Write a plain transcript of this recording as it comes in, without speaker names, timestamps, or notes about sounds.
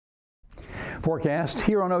Forecast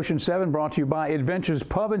here on Ocean 7 brought to you by Adventures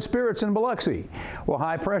Pub and Spirits in Biloxi. Well,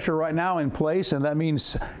 high pressure right now in place, and that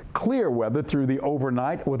means clear weather through the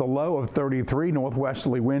overnight with a low of 33,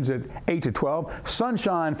 northwesterly winds at 8 to 12.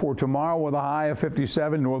 Sunshine for tomorrow with a high of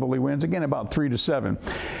 57, northerly winds again about 3 to 7.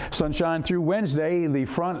 Sunshine through Wednesday. The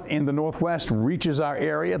front in the northwest reaches our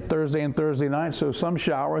area Thursday and Thursday night, so some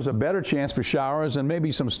showers, a better chance for showers, and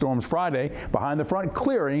maybe some storms Friday. Behind the front,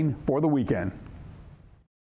 clearing for the weekend.